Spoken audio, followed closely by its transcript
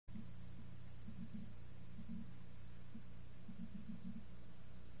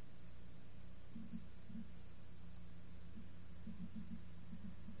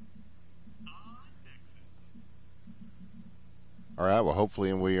All right, well,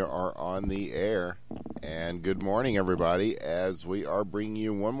 hopefully we are on the air. And good morning, everybody, as we are bringing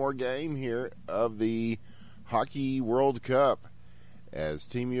you one more game here of the Hockey World Cup as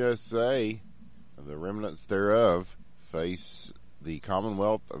Team USA, the remnants thereof, face the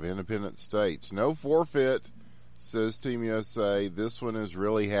Commonwealth of Independent States. No forfeit, says Team USA. This one is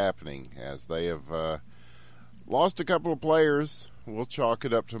really happening as they have lost a couple of players. We'll chalk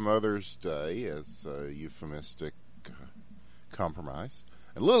it up to Mother's Day as a euphemistic compromise.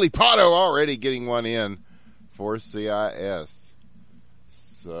 And Lily Pato already getting one in for CIS.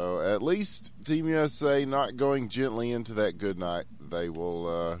 So at least Team USA not going gently into that good night. They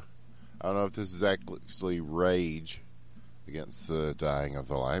will, I don't know if this is actually rage against the dying of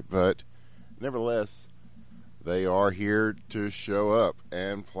the light, but nevertheless, they are here to show up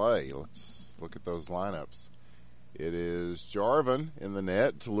and play. Let's look at those lineups. It is Jarvan in the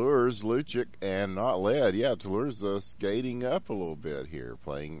net, Toulouse, Lucic, and not Led. Yeah, Toulouse skating up a little bit here,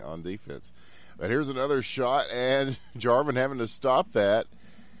 playing on defense. But here's another shot, and Jarvan having to stop that.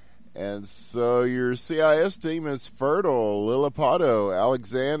 And so your CIS team is Fertile, Lilipato,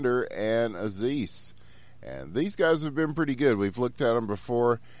 Alexander, and Aziz. And these guys have been pretty good. We've looked at them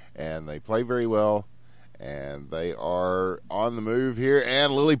before, and they play very well. And they are on the move here.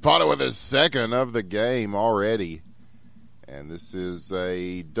 And Lilipato with his second of the game already. And this is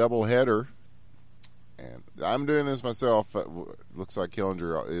a doubleheader. And I'm doing this myself. Looks like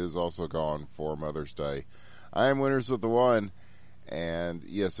Killinger is also gone for Mother's Day. I am winners with the one. And,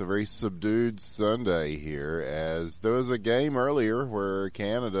 yes, a very subdued Sunday here, as there was a game earlier where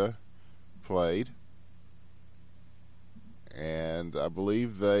Canada played. And I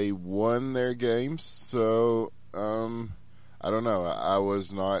believe they won their game, so I don't know. I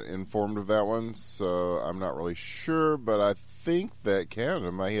was not informed of that one, so I'm not really sure. But I think that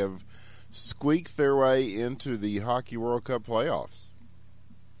Canada may have squeaked their way into the Hockey World Cup playoffs,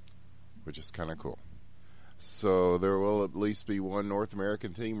 which is kind of cool. So there will at least be one North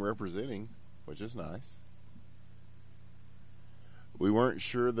American team representing, which is nice. We weren't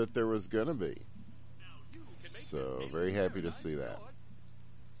sure that there was going to be. So very happy to see that.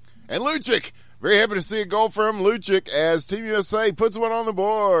 And Lucic, very happy to see a goal from Lucic as Team USA puts one on the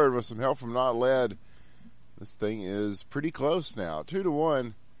board with some help from Not Led. This thing is pretty close now,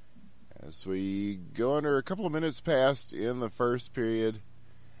 2-1, as we go under a couple of minutes past in the first period.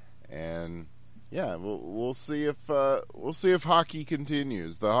 And yeah, we'll see if hockey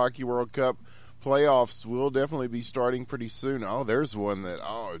continues. The Hockey World Cup playoffs will definitely be starting pretty soon. Oh, there's one that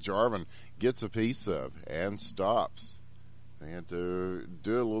Jarvan gets a piece of and stops. They had to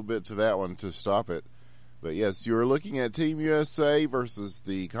do a little bit to that one to stop it. But yes, you're looking at Team USA versus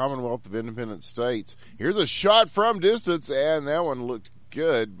the Commonwealth of Independent States. Here's a shot from distance, and that one looked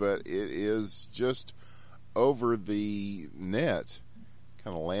good, but it is just over the net.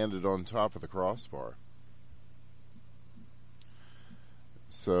 Kind of landed on top of the crossbar.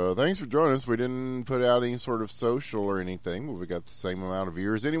 So thanks for joining us. We didn't put out any sort of social or anything, but we got the same amount of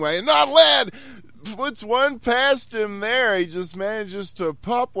viewers anyway. And Not Led puts one past him there. He just manages to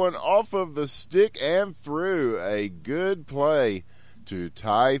pop one off of the stick and through. A good play to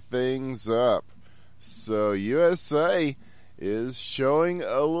tie things up. So USA is showing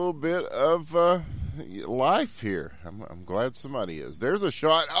a little bit of life here. I'm glad somebody is. There's a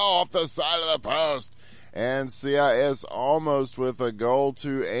shot off the side of the post. And CIS almost with a goal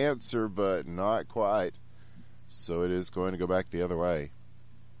to answer, but not quite. So it is going to go back the other way.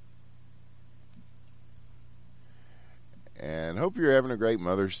 And hope you're having a great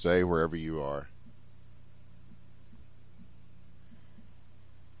Mother's Day wherever you are.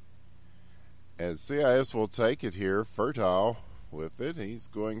 As CIS will take it here, Fertile with it. He's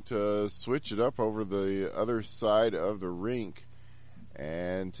going to switch it up over the other side of the rink.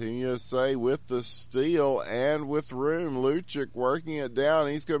 And Team USA with the steal and with room. Lucic working it down.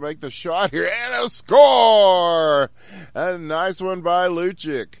 He's going to make the shot here and a score! A nice one by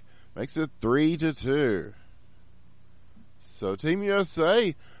Lucic. Makes it 3-2. So Team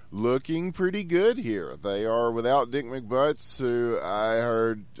USA looking pretty good here. They are without Dick McButts, who I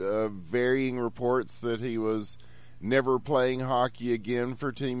heard varying reports that he was never playing hockey again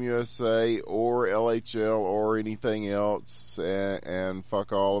for Team USA or LHL or anything else, and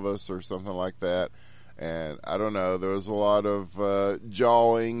fuck all of us or something like that. And I don't know. There was a lot of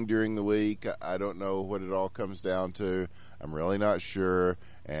jawing during the week. I don't know what it all comes down to. I'm really not sure.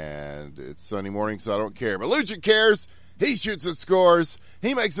 And it's Sunday morning, so I don't care. But Lucic cares. He shoots and scores.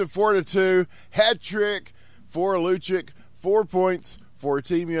 He makes it 4-2. Hat trick for Lucic. 4 points for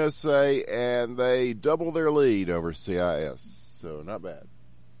Team USA, and they double their lead over CIS. So not bad.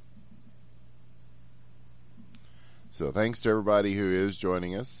 So thanks to everybody who is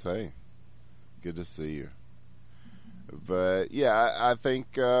joining us. Hey, good to see you. But yeah, I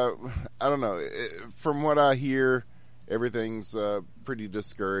think, I don't know, from what I hear, everything's pretty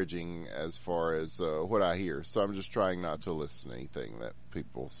discouraging as far as what I hear. So I'm just trying not to listen to anything that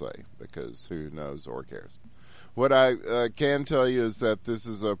people say, because who knows or cares. What I can tell you is that this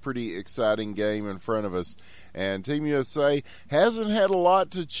is a pretty exciting game in front of us, and Team USA hasn't had a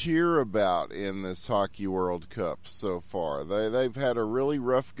lot to cheer about in this Hockey World Cup so far. They've had a really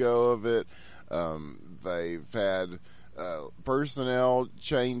rough go of it. They've had personnel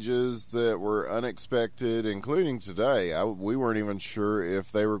changes that were unexpected, including today. We weren't even sure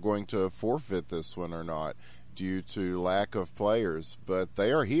if they were going to forfeit this one or not due to lack of players, but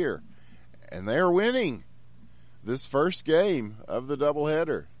they are here, and they are winning this first game of the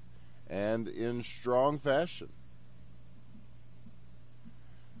doubleheader, and in strong fashion.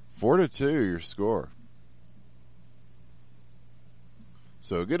 4-2 your score.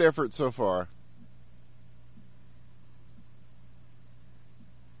 So good effort so far.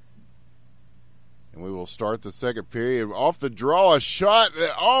 And we will start the second period. Off the draw, a shot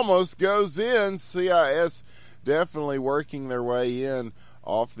that almost goes in. CIS definitely working their way in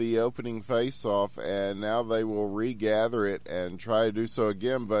off the opening face-off, and now they will regather it and try to do so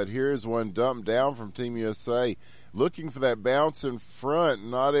again. But here's one dumped down from Team USA, looking for that bounce in front,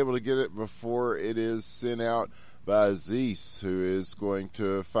 not able to get it before it is sent out by Aziz, who is going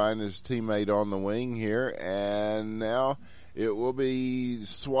to find his teammate on the wing here, and now it will be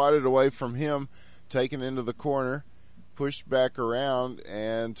swatted away from him, taken into the corner, pushed back around,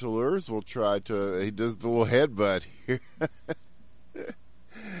 and Toulouse will try to, he does the little headbutt here.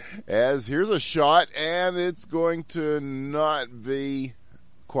 As here's a shot, and it's going to not be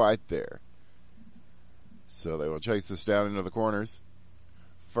quite there. So they will chase this down into the corners.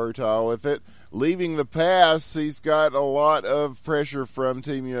 Fertile with it. Leaving the pass, he's got a lot of pressure from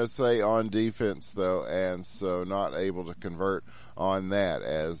Team USA on defense, though, and so not able to convert on that,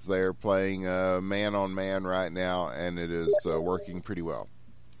 as they're playing man-on-man right now, and it is working pretty well.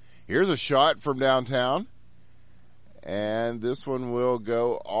 Here's a shot from downtown. And this one will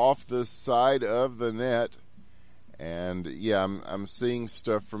go off the side of the net. And, yeah, I'm seeing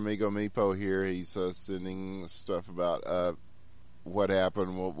stuff from Migo Mipo here. He's sending stuff about what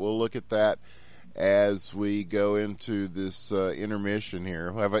happened. We'll look at that as we go into this intermission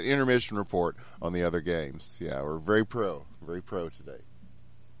here. We'll have an intermission report on the other games. Yeah, we're very pro today.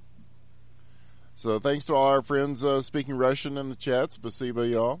 So thanks to all our friends speaking Russian in the chat. Spasibo,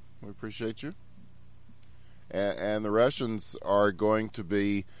 y'all. We appreciate you. And the Russians are going to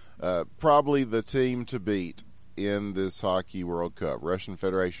be probably the team to beat in this Hockey World Cup. Russian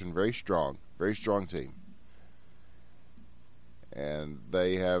Federation, very strong team. And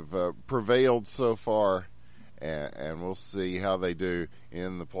they have prevailed so far, and we'll see how they do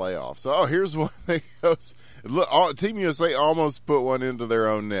in the playoffs. Oh, here's one that goes. Look, Team USA almost put one into their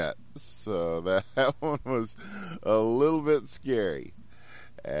own net. So that one was a little bit scary.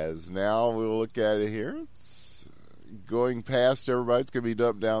 As now we'll look at it here. It's going past everybody. It's going to be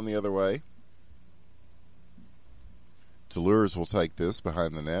dumped down the other way. Toulouse will take this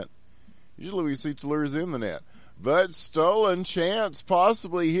behind the net. Usually we see Toulouse in the net. But stolen chance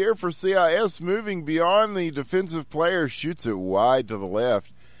possibly here for CIS, moving beyond the defensive player. Shoots it wide to the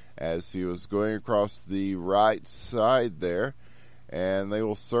left as he was going across the right side there. And they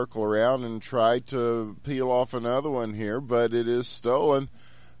will circle around and try to peel off another one here. But it is stolen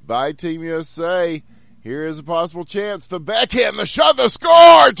by Team USA. Here is a possible chance. The backhand, the shot, the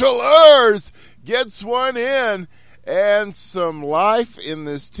score! Toulouse gets one in. And some life in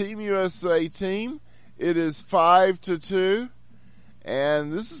this Team USA team. It is 5-2.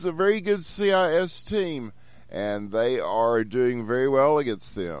 And this is a very good CIS team. And they are doing very well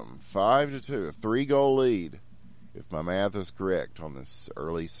against them. 5-2, a 3-goal lead, if my math is correct, on this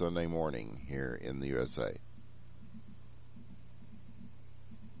early Sunday morning here in the USA.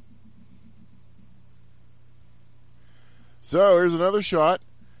 So here's another shot,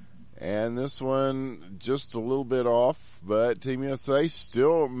 and this one just a little bit off, but Team USA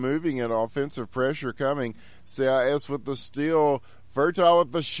still moving it. Offensive pressure coming. CIS with the steal, Fertile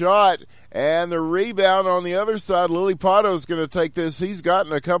with the shot, and the rebound on the other side. Lily Pato's going to take this. He's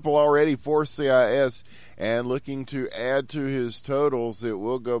gotten a couple already for CIS, and looking to add to his totals. It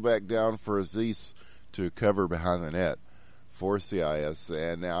will go back down for Aziz to cover behind the net for CIS,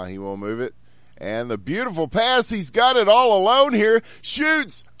 and now he will move it. And the beautiful pass, he's got it all alone here.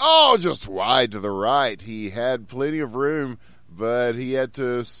 Shoots, just wide to the right. He had plenty of room, but he had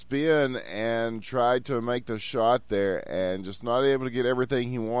to spin and try to make the shot there, and just not able to get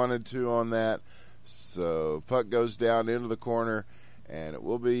everything he wanted to on that. So puck goes down into the corner, and it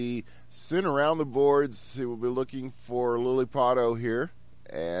will be sent around the boards. He will be looking for Lilipato here,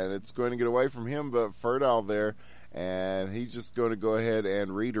 and it's going to get away from him, but Ferdahl there, and he's just going to go ahead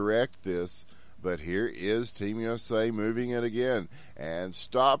and redirect this. But here is Team USA moving it again, and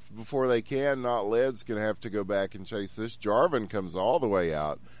stopped before they can. Not Led's going to have to go back and chase this. Jarvin comes all the way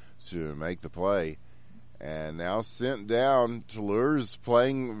out to make the play. And now sent down. Toulour's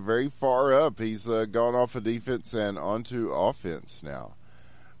playing very far up. He's gone off of defense and onto offense now.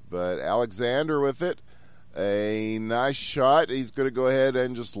 But Alexander with it. A nice shot. He's going to go ahead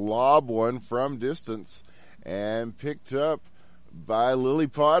and just lob one from distance. And picked up by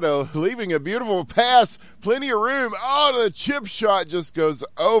Lilipato, leaving a beautiful pass. Plenty of room. Oh, the chip shot just goes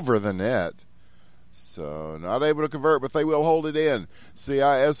over the net. So not able to convert, but they will hold it in.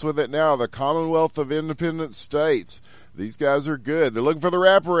 CIS with it now, the Commonwealth of Independent States. These guys are good. They're looking for the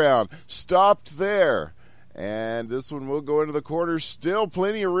wraparound. Stopped there. And this one will go into the corner. Still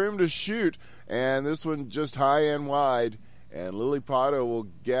plenty of room to shoot. And this one just high and wide. And Lilipato will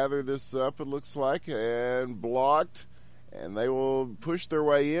gather this up, it looks like, and blocked. And they will push their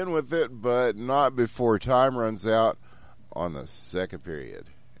way in with it, but not before time runs out on the second period.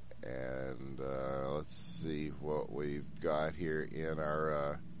 And let's see what we've got here in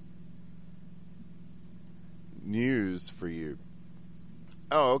our news for you.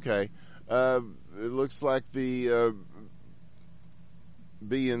 Oh, okay. It looks like the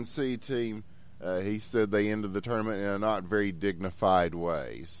BNC team, he said they ended the tournament in a not very dignified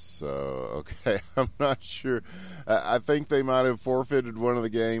way. So, okay, I'm not sure. I think they might have forfeited one of the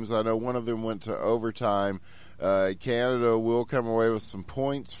games. I know one of them went to overtime. Canada will come away with some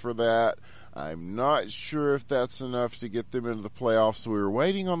points for that. I'm not sure if that's enough to get them into the playoffs. We were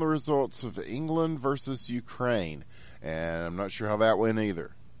waiting on the results of England versus Ukraine, and I'm not sure how that went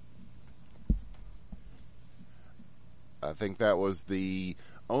either. I think that was the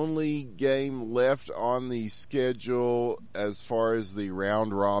only game left on the schedule as far as the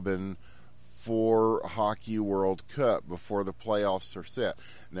round robin for Hockey World Cup before the playoffs are set.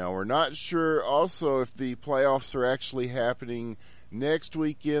 Now, we're not sure also if the playoffs are actually happening next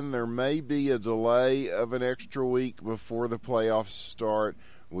weekend. There may be a delay of an extra week before the playoffs start.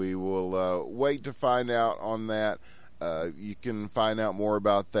 We will wait to find out on that. You can find out more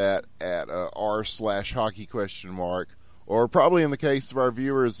about that at r/hockey ? Or probably in the case of our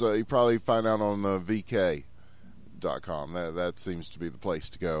viewers, you probably find out on vk.com. That seems to be the place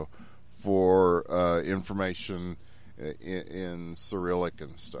to go for information in Cyrillic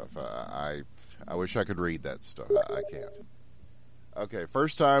and stuff. I wish I could read that stuff. I can't. Okay,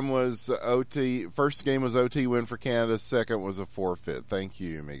 first game was OT win for Canada. Second was a forfeit. Thank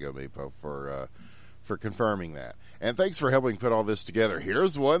you, Migo Mipo, for confirming that. And thanks for helping put all this together.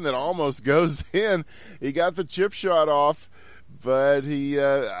 Here's one that almost goes in. He got the chip shot off, but he,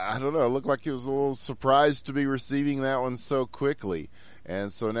 I don't know, looked like he was a little surprised to be receiving that one so quickly.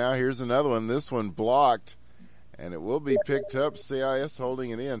 And so now here's another one. This one blocked, and it will be picked up. CIS holding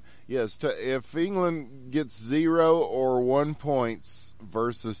it in. Yes, if England gets 0 or 1 points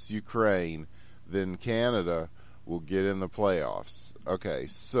versus Ukraine, then Canada will get in the playoffs. Okay,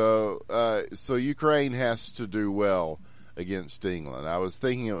 so Ukraine has to do well against England. I was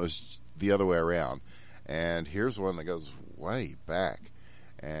thinking it was the other way around. And here's one that goes way back.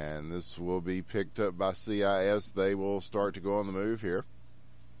 And this will be picked up by CIS. They will start to go on the move here,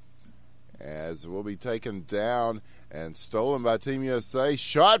 as it will be taken down and stolen by Team USA.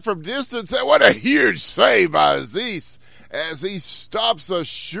 Shot from distance, and what a huge save by Aziz as he stops a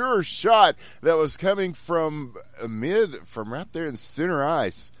sure shot that was coming from right there in center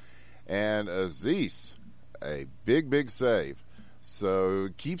ice. And Aziz, a big save. So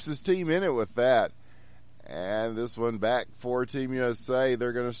keeps his team in it with that. And this one back for Team USA.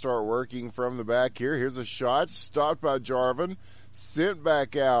 They're going to start working from the back here. Here's a shot stopped by Jarvin, sent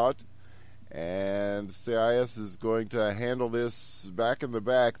back out. And CIS is going to handle this back in the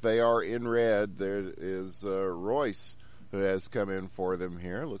back. They are in red. There is Royce who has come in for them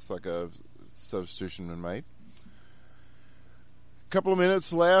here. Looks like a substitution been made. Couple of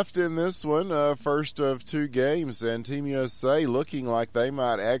minutes left in this one, first of 2 games, and Team USA looking like they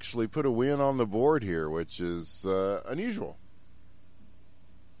might actually put a win on the board here, which is unusual.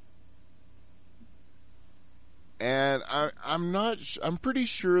 And I'm pretty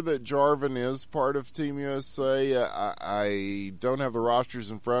sure that Jarvin is part of Team USA. I don't have the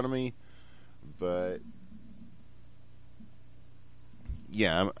rosters in front of me, but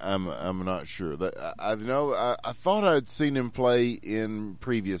yeah, I'm not sure. That I know I thought I'd seen him play in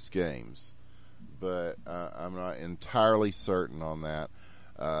previous games, but I'm not entirely certain on that.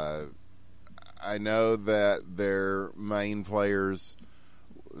 I know that their main players,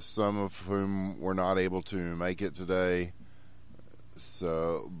 some of whom were not able to make it today,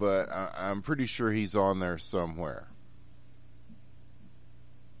 but I'm pretty sure he's on there somewhere.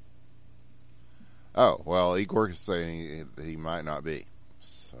 Oh, well, Igor is saying he might not be.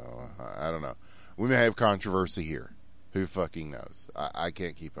 So, I don't know. We may have controversy here. Who fucking knows? I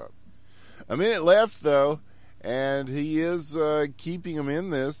can't keep up. A minute left, though, and he is keeping him in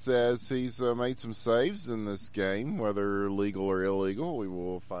this as he's made some saves in this game, whether legal or illegal. We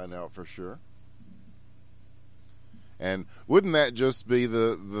will find out for sure. And wouldn't that just be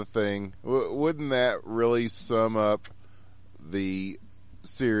the thing? Wouldn't that really sum up the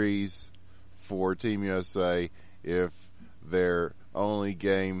series for Team USA if their only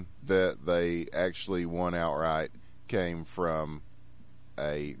game that they actually won outright came from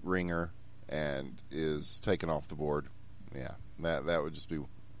a ringer and is taken off the board? Yeah, that would just be,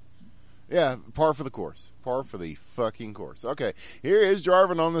 yeah, par for the course. Par for the fucking course. Okay, here is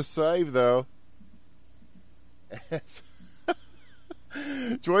Jarvin on the save, though.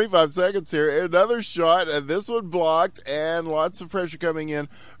 25 seconds here. Another shot, and this one blocked, and lots of pressure coming in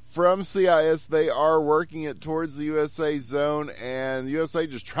from CIS. They are working it towards the USA zone, and the USA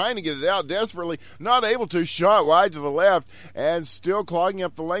just trying to get it out desperately, not able to. Shot wide to the left, and still clogging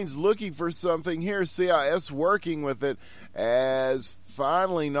up the lanes, looking for something here. CIS working with it as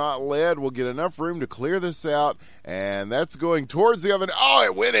finally not led will get enough room to clear this out, and that's going towards the other. Oh,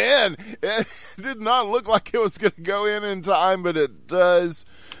 it went in. It did not look like it was going to go in time, but it does.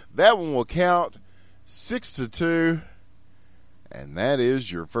 That one will count 6-2, and that is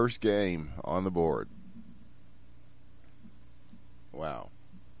your first game on the board. Wow.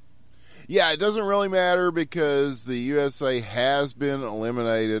 Yeah, it doesn't really matter because the USA has been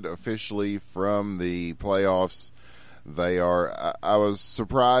eliminated officially from the playoffs. They are, I was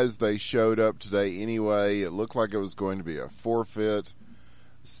surprised they showed up today anyway. It looked like it was going to be a forfeit.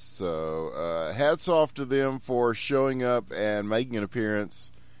 So, hats off to them for showing up and making an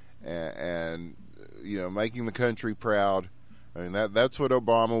appearance and you know, making the country proud. I mean, that's what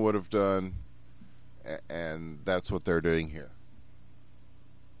Obama would have done, and that's what they're doing here.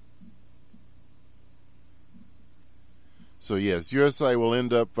 So, yes, USA will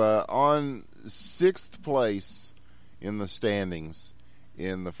end up on 6th place in the standings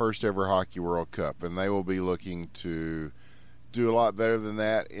in the first ever Hockey World Cup, and they will be looking to do a lot better than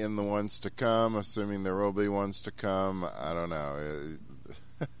that in the ones to come, assuming there will be ones to come. I don't know.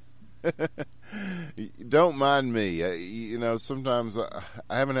 Don't mind me. You know, sometimes I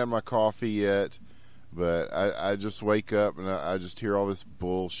haven't had my coffee yet, but I just wake up and I just hear all this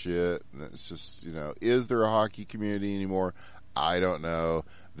bullshit, and it's just, you know, is there a hockey community anymore? I don't know.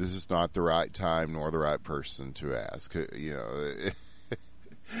 This is not the right time nor the right person to ask. You know,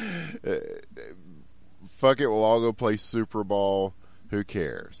 fuck it, we'll all go play Super Bowl. Who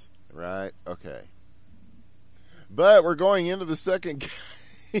cares, right? Okay. But we're going into the second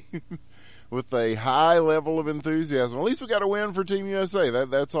game with a high level of enthusiasm. At least we got a win for Team USA.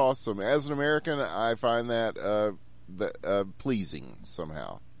 That's awesome. As an American, I find that pleasing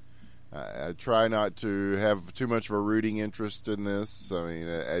somehow. I try not to have too much of a rooting interest in this. I mean,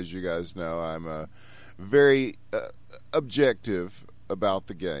 as you guys know, I'm very objective about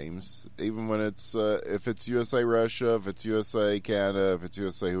the games, even when it's if it's USA Russia, if it's USA Canada, if it's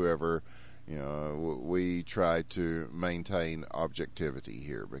USA whoever. You know, we try to maintain objectivity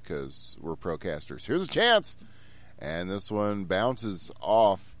here because we're procasters. Here's a chance, and this one bounces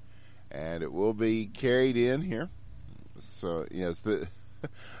off, and it will be carried in here. So yes,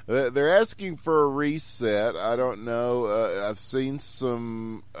 they're asking for a reset. I don't know. I've seen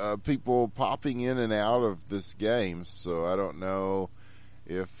some people popping in and out of this game, so I don't know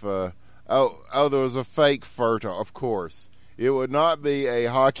if. There was a fake photo, of course. It would not be a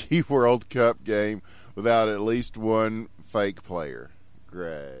Hockey World Cup game without at least one fake player.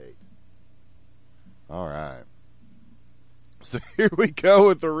 Great. All right. So here we go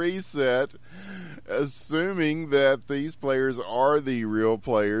with the reset, assuming that these players are the real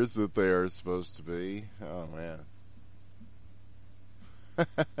players that they are supposed to be. Oh, man.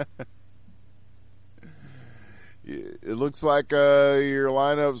 It looks like your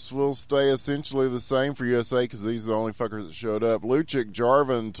lineups will stay essentially the same for USA because these are the only fuckers that showed up. Lucic,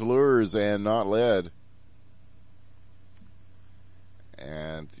 Jarvin, Toulouse, and not led.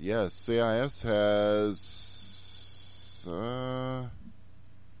 And yes, CIS has.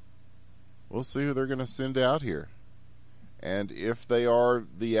 We'll see who they're going to send out here, and if they are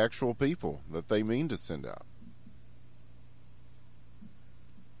the actual people that they mean to send out.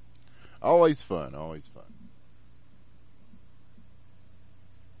 Always fun. Always fun.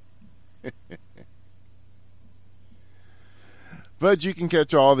 But you can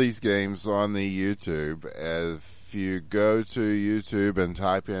catch all these games on the YouTube. If you go to YouTube and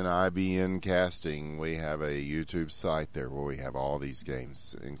type in IBN Casting, we have a YouTube site there where we have all these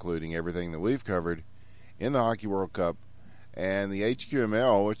games, including everything that we've covered in the Hockey World Cup and the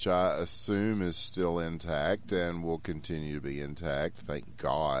HQML, which I assume is still intact and will continue to be intact. Thank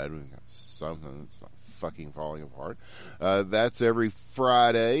God. We've got something that's not fucking falling apart. That's every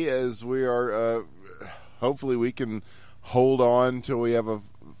Friday, as we are, hopefully we can hold on till we have a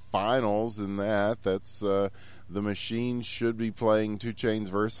finals in that. That's, the machine should be playing 2 Chainz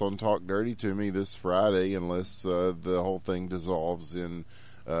verse on Talk Dirty to Me this Friday, unless, the whole thing dissolves in,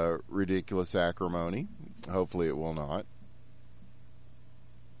 ridiculous acrimony. Hopefully it will not.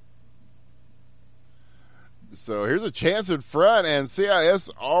 So here's a chance in front, and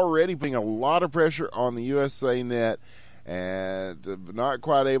CIS already putting a lot of pressure on the USA net, and not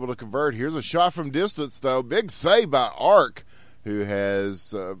quite able to convert. Here's a shot from distance, though. Big save by Ark, who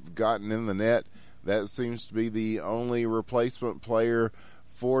has gotten in the net. That seems to be the only replacement player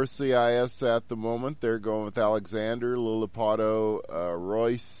for CIS at the moment. They're going with Alexander, Lilipato,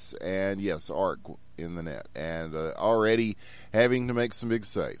 Royce, and yes, Ark in the net, and already having to make some big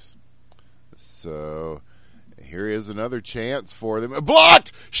saves. So here is another chance for them.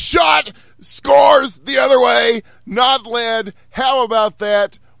 Blocked! Shot! Scores the other way! Not led. How about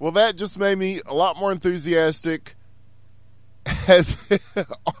that? Well, that just made me a lot more enthusiastic as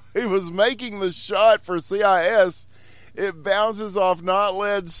he was making the shot for CIS. It bounces off not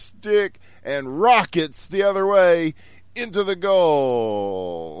led stick and rockets the other way into the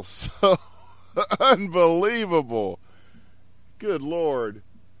goal. So unbelievable. Good Lord.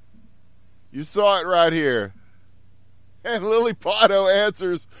 You saw it right here. And Lilipato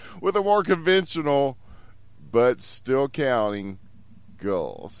answers with a more conventional, but still counting,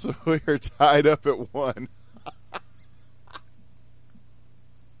 goal. So we are tied up at 1.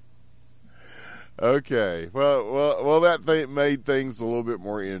 Okay. Well, that made things a little bit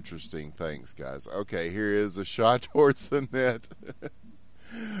more interesting. Thanks, guys. Okay, here is a shot towards the net.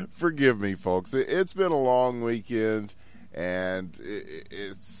 Forgive me, folks. It's been a long weekend, and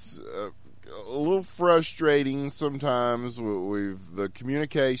it's a little frustrating sometimes with the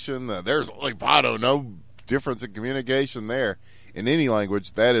communication. There's Lilipato, no difference in communication there in any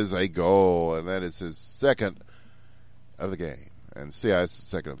language. That is a goal, and that is his second of the game. And CIS is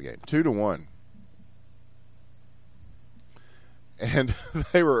second of the game. 2-1. And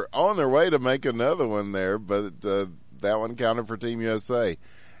they were on their way to make another one there, but that one counted for Team USA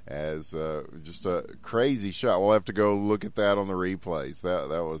as just a crazy shot. We'll have to go look at that on the replays. That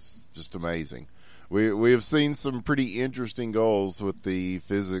was just amazing. We have seen some pretty interesting goals with the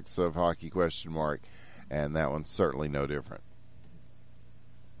physics of hockey ? And that one's certainly no different.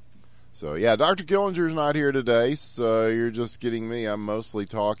 So, yeah, Dr. Killinger's not here today, so you're just getting me. I'm mostly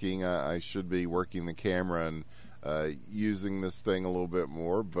talking. I should be working the camera and using this thing a little bit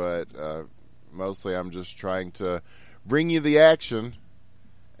more, but mostly I'm just trying to bring you the action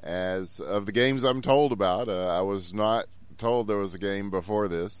as of the games I'm told about. I was not told there was a game before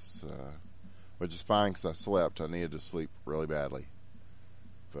this, which is fine because I slept. I needed to sleep really badly,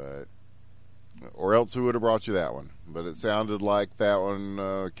 or else we would have brought you that one. But it sounded like that one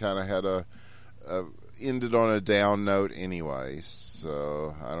kind of had ended on a down note anyway,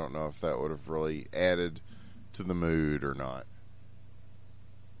 so I don't know if that would have really added to the mood or not.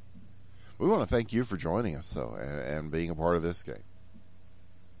 We want to thank you for joining us, though, and being a part of this game.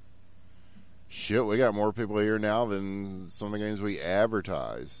 Shit, we got more people here now than some of the games we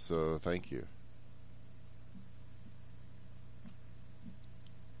advertised, so thank you.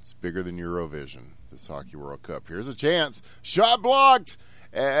 It's bigger than Eurovision, this Hockey World Cup. Here's a chance. Shot blocked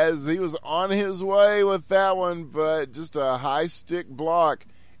as he was on his way with that one, but just a high stick block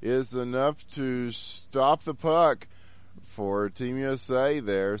is enough to stop the puck for Team USA.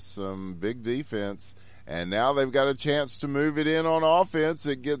 There's some big defense, and now they've got a chance to move it in on offense.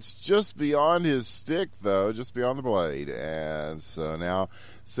 It gets just beyond his stick, though, just beyond the blade. And so now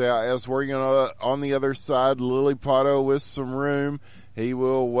CIS working on the other side. Lilipato with some room. He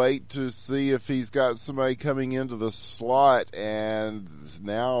will wait to see if he's got somebody coming into the slot, and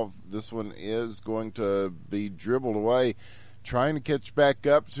now this one is going to be dribbled away. Trying to catch back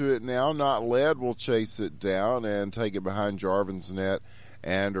up to it now. Not led will chase it down and take it behind Jarvin's net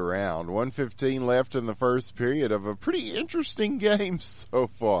and around. 1:15 left in the first period of a pretty interesting game so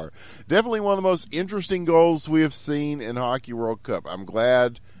far. Definitely one of the most interesting goals we have seen in Hockey World Cup. I'm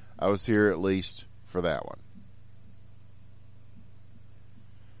glad I was here at least for that one.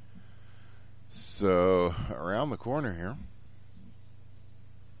 So, around the corner here.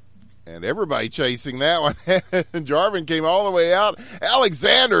 And everybody chasing that one. Jarvin came all the way out.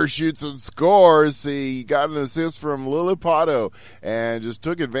 Alexander shoots and scores. He got an assist from Lilipato and just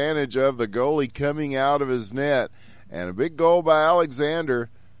took advantage of the goalie coming out of his net. And a big goal by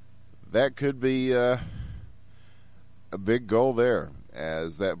Alexander. That could be a big goal there,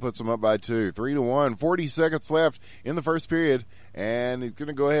 as that puts him up by 2. 3-1. 40 seconds left in the first period. And he's going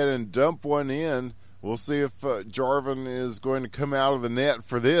to go ahead and dump one in. We'll see if Jarvin is going to come out of the net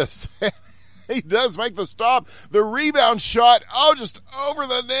for this. He does make the stop. The rebound shot, just over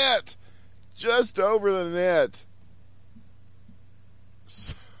the net. Just over the net.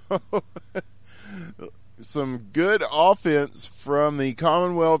 So, some good offense from the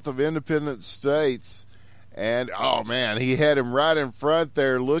Commonwealth of Independent States. And, he had him right in front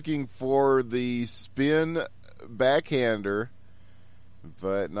there looking for the spin backhander,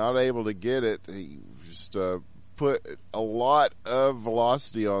 but not able to get it. He just put a lot of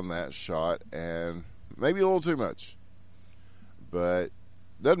velocity on that shot, and maybe a little too much. But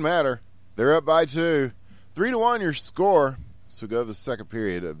doesn't matter. They're up by 2. 3-1 your score. So we go to the second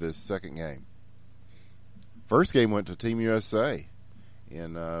period of this second game. First game went to Team USA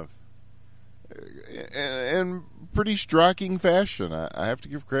in pretty striking fashion. I have to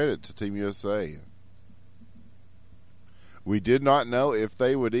give credit to Team USA. We did not know if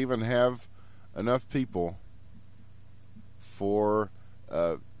they would even have enough people for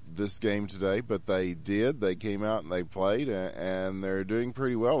this game today, but they did. They came out and they played, and they're doing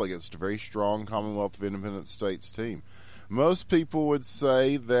pretty well against a very strong Commonwealth of Independent States team. Most people would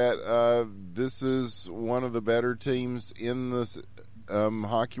say that this is one of the better teams in this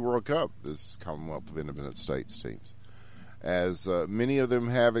Hockey World Cup, this Commonwealth of Independent States teams, as many of them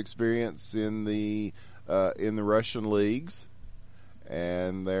have experience in the Russian leagues,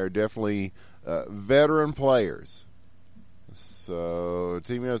 and they're definitely veteran players. So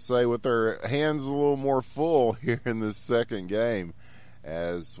Team USA with their hands a little more full here in this second game,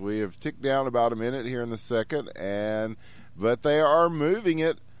 as we have ticked down about a minute here in the second, but they are moving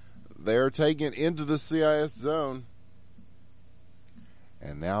it. They're taking it into the CIS zone.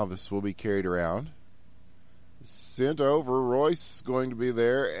 And now this will be carried around. Sent over. Royce going to be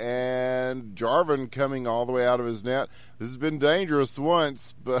there, and Jarvin coming all the way out of his net. This has been dangerous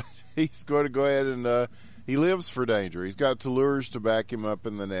once, but he's going to go ahead and he lives for danger. He's got Toulouse to back him up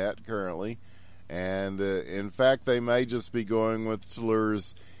in the net currently, and in fact they may just be going with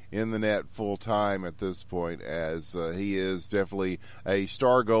Toulouse in the net full time at this point, as he is definitely a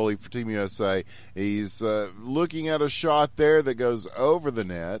star goalie for Team USA. He's looking at a shot there that goes over the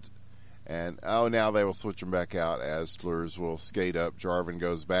net. And, now they will switch him back out as Toulouse will skate up. Jarvin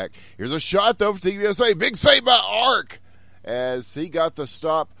goes back. Here's a shot, though, for Team USA. Big save by Ark as he got the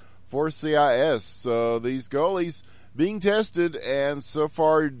stop for CIS. So these goalies being tested and so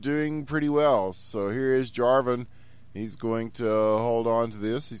far doing pretty well. So here is Jarvin. He's going to hold on to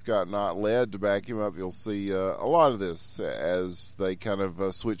this. He's got Not Led to back him up. You'll see a lot of this as they kind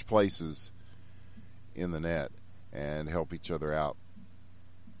of switch places in the net and help each other out.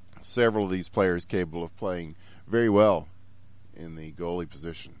 Several of these players capable of playing very well in the goalie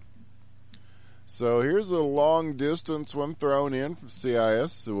position. So here's a long distance one thrown in from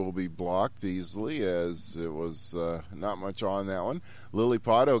CIS. It will be blocked easily, as it was not much on that one.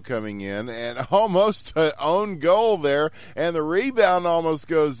 Lilipato coming in and almost an own goal there, and the rebound almost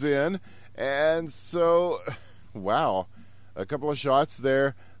goes in. And so, wow, a couple of shots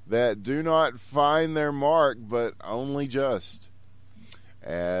there that do not find their mark, but only just.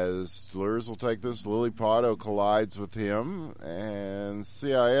 As Toulouse will take this, Lilipato collides with him, and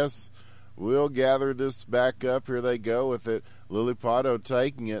CIS will gather this back up. Here they go with it. Lilipato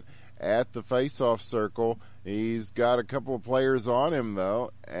taking it at the face-off circle. He's got a couple of players on him,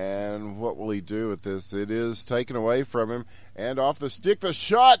 though, and what will he do with this? It is taken away from him, and off the stick, the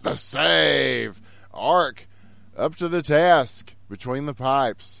shot, the save! Ark up to the task between the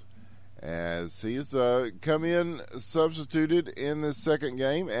pipes, as he's come in substituted in this second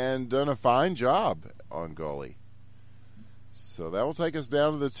game and done a fine job on goalie. So that will take us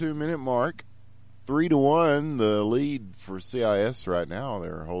down to the 2-minute mark. 3-1, the lead for CIS right now.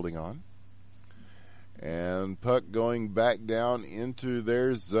 They're holding on. And puck going back down into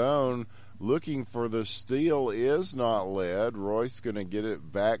their zone, looking for the steal is Not Led. Royce going to get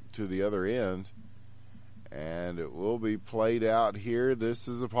it back to the other end. And it will be played out here. This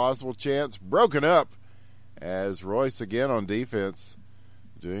is a possible chance. Broken up as Royce again on defense.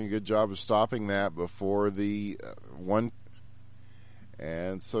 Doing a good job of stopping that before the one.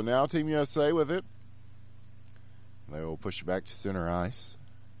 And so now Team USA with it. They will push it back to center ice.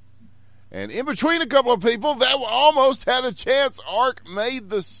 And in between a couple of people that almost had a chance, Ark made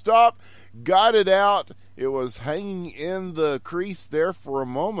the stop, got it out. It was hanging in the crease there for a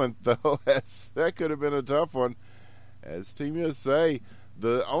moment, though, as that could have been a tough one. As Team USA,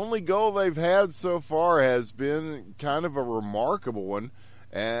 the only goal they've had so far has been kind of a remarkable one.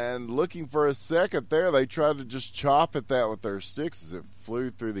 And looking for a second there, they tried to just chop at that with their sticks as it flew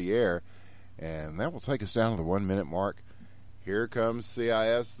through the air. And that will take us down to the 1 minute mark. Here comes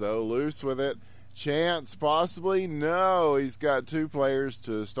CIS, though, loose with it. Chance, possibly? No, he's got two players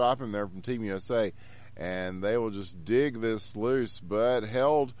to stop him there from Team USA. And they will just dig this loose, but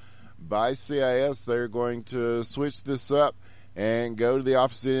held by CIS. They're going to switch this up and go to the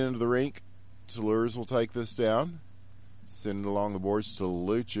opposite end of the rink. Toulouse will take this down. Send it along the boards to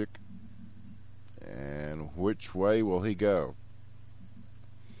Lucic. And which way will he go?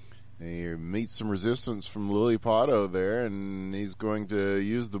 He meets some resistance from Lilipato there, and he's going to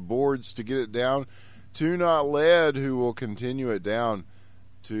use the boards to get it down to Not Led, who will continue it down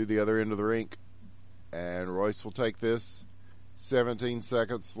to the other end of the rink. And Royce will take this. 17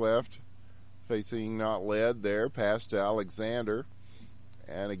 seconds left. Facing Not Led there, past Alexander.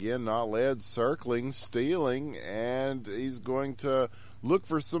 And again, Not Led circling, stealing, and he's going to look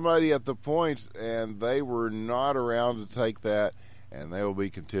for somebody at the point, and they were not around to take that. And they will be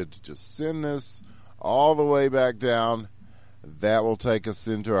content to just send this all the way back down. That will take us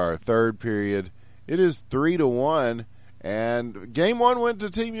into our third period. It is 3-1, and game one went to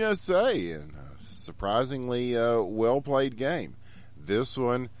Team USA, and a surprisingly well-played game. This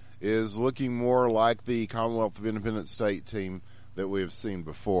one is looking more like the Commonwealth of Independent State team that we have seen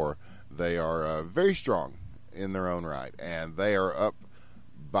before. They are very strong in their own right, and they are up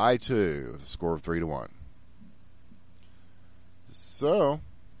by 2 with a score of 3-1. So,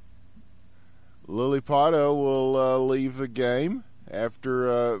 Lilipato will leave the game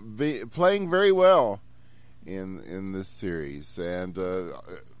after playing very well in this series. And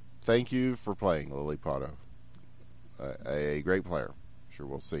thank you for playing, Lilipato. A great player. Sure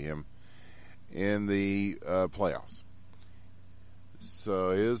we'll see him in the playoffs. So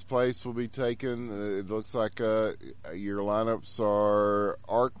his place will be taken. It looks like your lineups are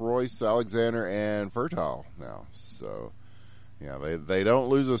Ark, Royce, Alexander, and Fertile now. So, yeah, they don't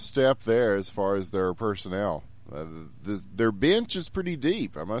lose a step there as far as their personnel. Their bench is pretty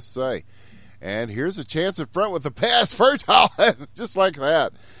deep, I must say. And here's a chance in front with the pass. Fertile, just like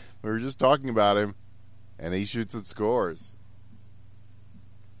that. We were just talking about him, and he shoots and scores.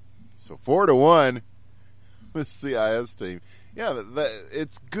 So 4-1 with CIS team. Yeah,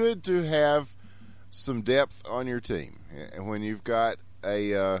 it's good to have some depth on your team. And when you've got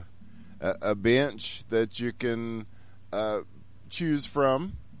a bench that you can choose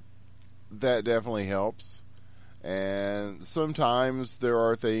from, that definitely helps. And sometimes there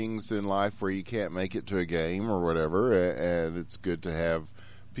are things in life where you can't make it to a game or whatever, and it's good to have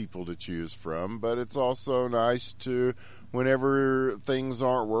people to choose from. But it's also nice to, whenever things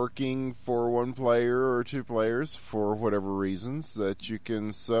aren't working for one player or two players for whatever reasons, that you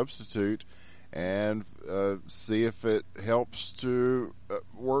can substitute and see if it helps to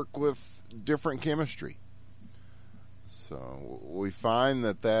work with different chemistry. So we find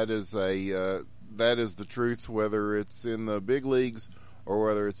that is the truth, whether it's in the big leagues or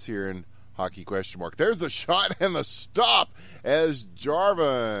whether it's here in Hockey ? There's the shot and the stop as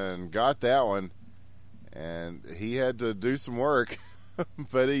Jarvin got that one. And he had to do some work,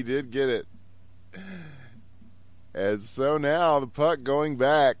 but he did get it. And so now the puck going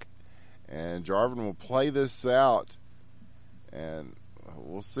back, and Jarvin will play this out, and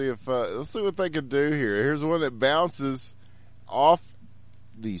we'll see what they can do here. Here's one that bounces off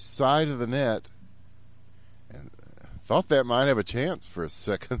the side of the net, and thought that might have a chance for a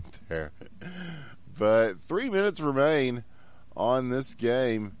second there. But 3 minutes remain on this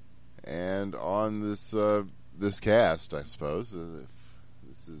game. And on this cast, I suppose.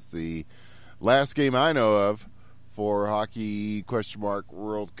 This is the last game I know of for Hockey ?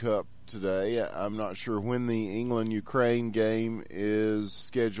 World Cup today. I'm not sure when the England-Ukraine game is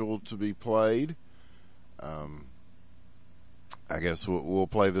scheduled to be played. I guess we'll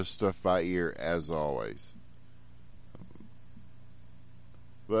play this stuff by ear as always.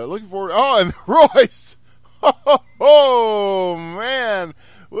 But looking forward. Oh, and Royce! Oh, man!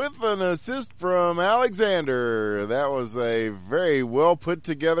 With an assist from Alexander. That was a very well put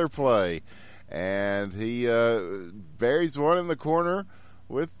together play. And he buries one in the corner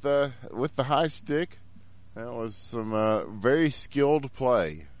with the high stick. That was some very skilled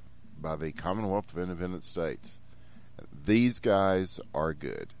play by the Commonwealth of Independent States. These guys are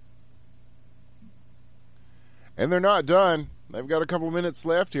good. And they're not done. they've got a couple minutes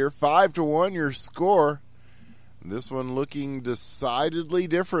left here. 5-1 your score. This one looking decidedly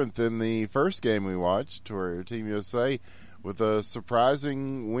different than the first game we watched, where Team USA with a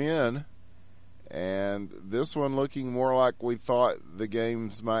surprising win. And this one looking more like we thought the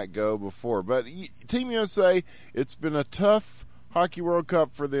games might go before. But Team USA, it's been a tough Hockey World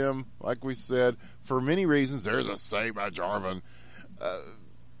Cup for them, like we said, for many reasons. There's a save by Jarvin.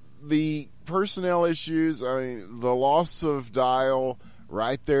 The personnel issues, I mean, the loss of Dial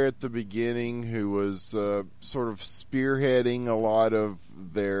right there at the beginning, who was sort of spearheading a lot of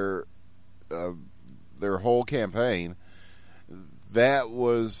their whole campaign. That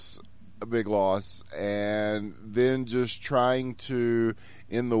was a big loss. And then just trying to,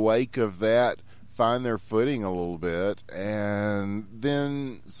 in the wake of that, find their footing a little bit. And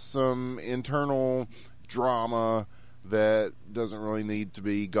then some internal drama that doesn't really need to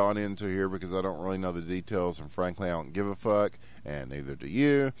be gone into here because I don't really know the details, and frankly I don't give a fuck, and neither do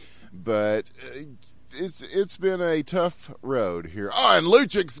you. But it's been a tough road here. Oh, and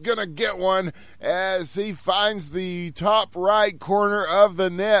Luchik's gonna get one as he finds the top right corner of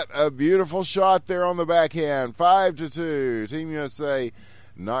the net. A beautiful shot there on the backhand. 5-2. Team USA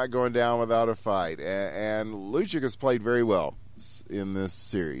not going down without a fight, and Luchik has played very well in this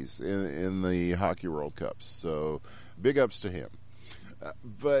series in the Hockey World Cup. So big ups to him.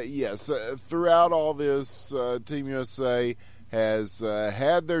 But yes, throughout all this, Team USA has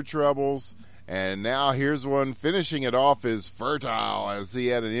had their troubles, and now here's one finishing it off is Fertile, as he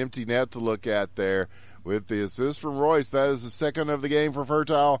had an empty net to look at there with the assist from Royce. That is the second of the game for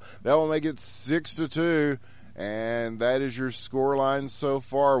Fertile. That will make it 6-2, and that is your score line so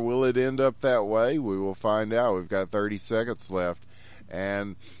far. Will it end up that way? We will find out. We've got 30 seconds left.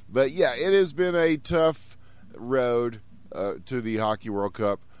 But yeah, it has been a tough road to the Hockey World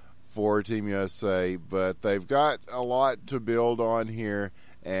Cup for Team USA, but they've got a lot to build on here,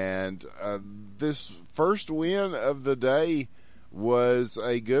 and this first win of the day was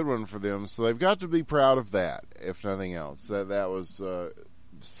a good one for them, so they've got to be proud of that, if nothing else. That was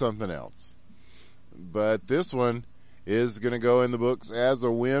something else. But this one is going to go in the books as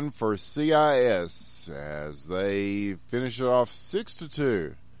a win for CIS as they finish it off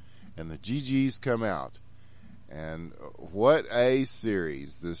 6-2, and the GGs come out. And what a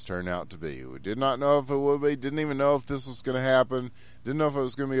series this turned out to be. We did not know if it would be. Didn't even know if this was going to happen. Didn't know if it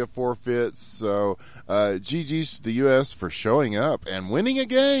was going to be a forfeit. So, GG's to the U.S. for showing up and winning a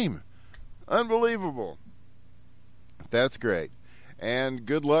game. Unbelievable. That's great. And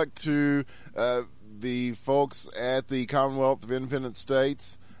good luck to the folks at the Commonwealth of Independent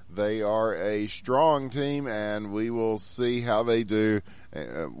States. They are a strong team, and we will see how they do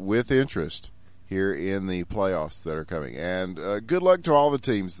with interest here in the playoffs that are coming. And good luck to all the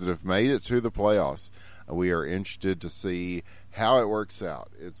teams that have made it to the playoffs. We are interested to see how it works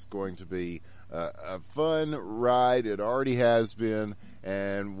out. It's going to be a fun ride. It already has been,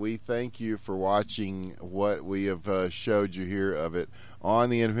 and we thank you for watching what we have showed you here of it on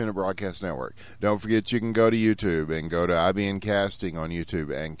the Independent Broadcast Network. Don't forget you can go to YouTube and go to IBN Casting on YouTube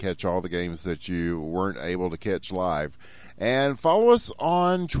and catch all the games that you weren't able to catch live. And follow us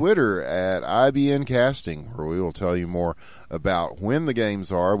on Twitter at IBN Casting, where we will tell you more about when the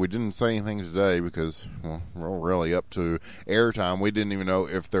games are. We didn't say anything today because, well, we're really up to airtime. We didn't even know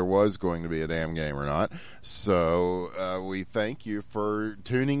if there was going to be a damn game or not. So we thank you for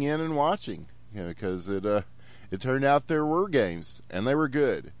tuning in and watching, because it turned out there were games, and they were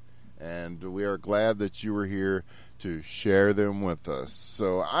good. And we are glad that you were here to share them with us.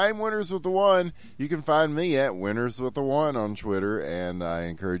 So I'm Winners with the One. You can find me at Winners with the One on Twitter, and I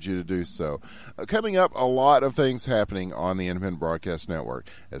encourage you to do so. Coming up, a lot of things happening on the Independent Broadcast Network.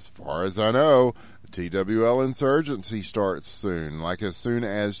 As far as I know, TWL Insurgency starts soon, like as soon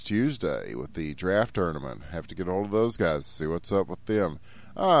as Tuesday with the draft tournament. Have to get hold of those guys, see what's up with them.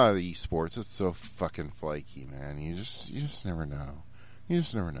 The esports, it's so fucking flaky, man. You just never know. You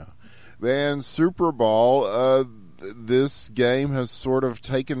just never know. And Super Bowl, this game has sort of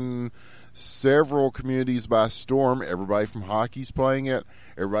taken several communities by storm. Everybody from hockey's playing it.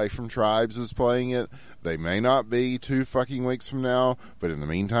 Everybody from tribes is playing it. They may not be 2 fucking weeks from now, but in the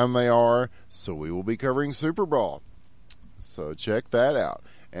meantime they are. So we will be covering Super Bowl. So check that out.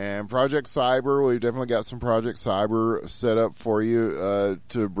 And Project Cyber, we've definitely got some Project Cyber set up for you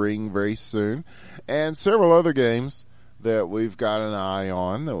to bring very soon. And several other games that we've got an eye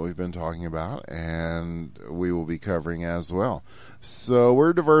on that we've been talking about, and we will be covering as well. So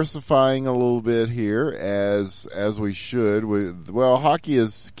we're diversifying a little bit here as we should. Hockey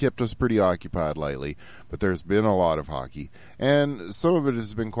has kept us pretty occupied lately, but there's been a lot of hockey, and some of it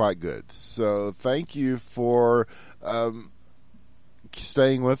has been quite good. So thank you for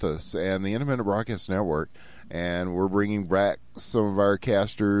staying with us and the Independent Broadcast Network. And we're bringing back some of our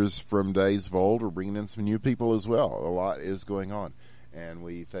casters from days of old. We're bringing in some new people as well. A lot is going on. And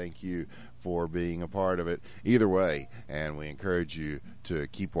we thank you for being a part of it either way. And we encourage you to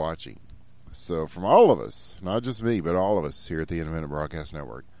keep watching. So from all of us, not just me, but all of us here at the Independent Broadcast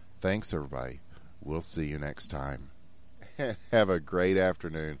Network, thanks, everybody. We'll see you next time. Have a great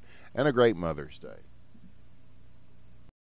afternoon and a great Mother's Day.